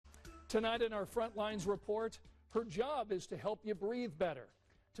Tonight in our Frontlines report, her job is to help you breathe better.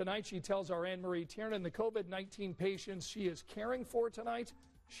 Tonight she tells our Anne-Marie Tiernan the COVID-19 patients she is caring for tonight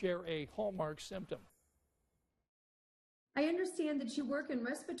share a hallmark symptom. I understand that you work in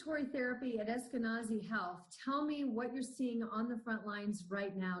respiratory therapy at Eskenazi Health. Tell me what you're seeing on the front lines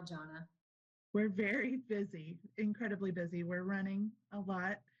right now, Jana. We're very busy, incredibly busy. We're running a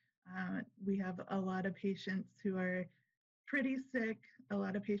lot. We have a lot of patients who are pretty sick, a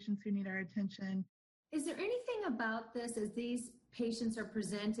lot of patients who need our attention. Is there anything about this as these patients are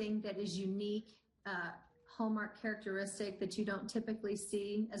presenting that is unique, hallmark characteristic that you don't typically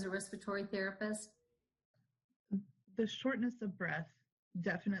see as a respiratory therapist? The shortness of breath,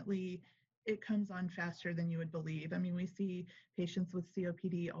 definitely, it comes on faster than you would believe. I mean, we see patients with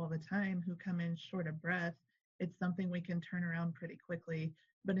COPD all the time who come in short of breath. It's something we can turn around pretty quickly.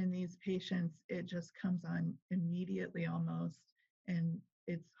 But in these patients, it just comes on immediately almost, and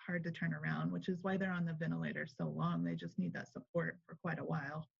it's hard to turn around, which is why they're on the ventilator so long. They just need that support for quite a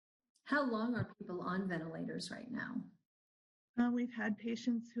while. How long are people on ventilators right now? We've had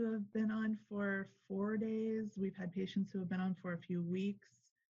patients who have been on for 4 days. We've had patients who have been on for a few weeks.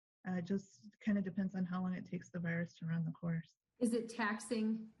 Just kind of depends on how long it takes the virus to run the course. Is it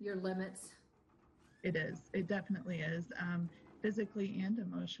taxing your limits? It is. It definitely is, physically and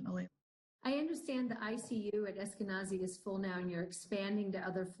emotionally. I understand the ICU at Eskenazi is full now and you're expanding to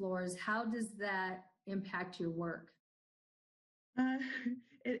other floors. How does that impact your work?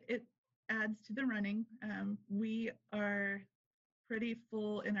 It adds to the running. We are pretty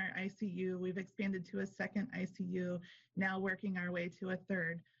full in our ICU. We've expanded to a second ICU, now working our way to a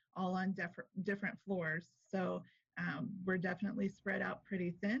third, all on different floors. So we're definitely spread out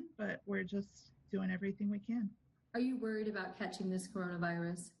pretty thin, but we're just doing everything we can. Are you worried about catching this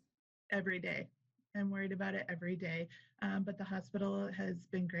coronavirus? Every day. I'm worried about it every day. But the hospital has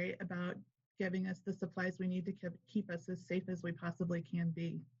been great about giving us the supplies we need to keep us as safe as we possibly can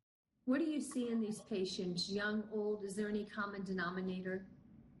be. What do you see in these patients, young, old? Is there any common denominator?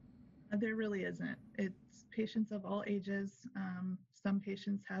 There really isn't. It's patients of all ages. Some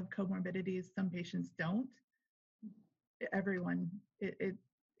patients have comorbidities, some patients don't. Everyone, it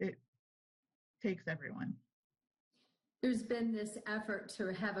takes everyone. There's been this effort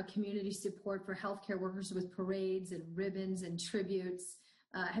to have a community support for healthcare workers with parades and ribbons and tributes.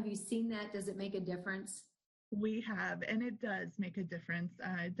 Have you seen that? Does it make a difference? We have, and it does make a difference.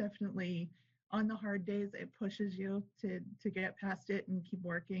 Definitely on the hard days, it pushes you to get past it and keep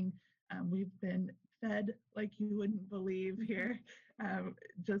working. We've been fed like you wouldn't believe here.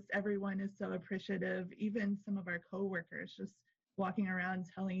 Just everyone is so appreciative. Even some of our coworkers just walking around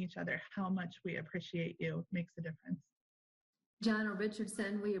telling each other how much we appreciate you makes a difference. Jana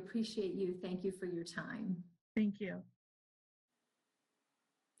Richardson, we appreciate you. Thank you for your time. Thank you.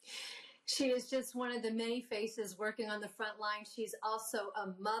 She is just one of the many faces working on the front line. She's also a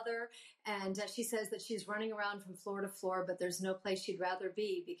mother, and she says that she's running around from floor to floor, but there's no place she'd rather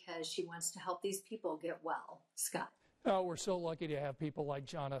be because she wants to help these people get well. Scott. Oh, we're so lucky to have people like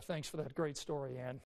Jana. Thanks for that great story, Ann.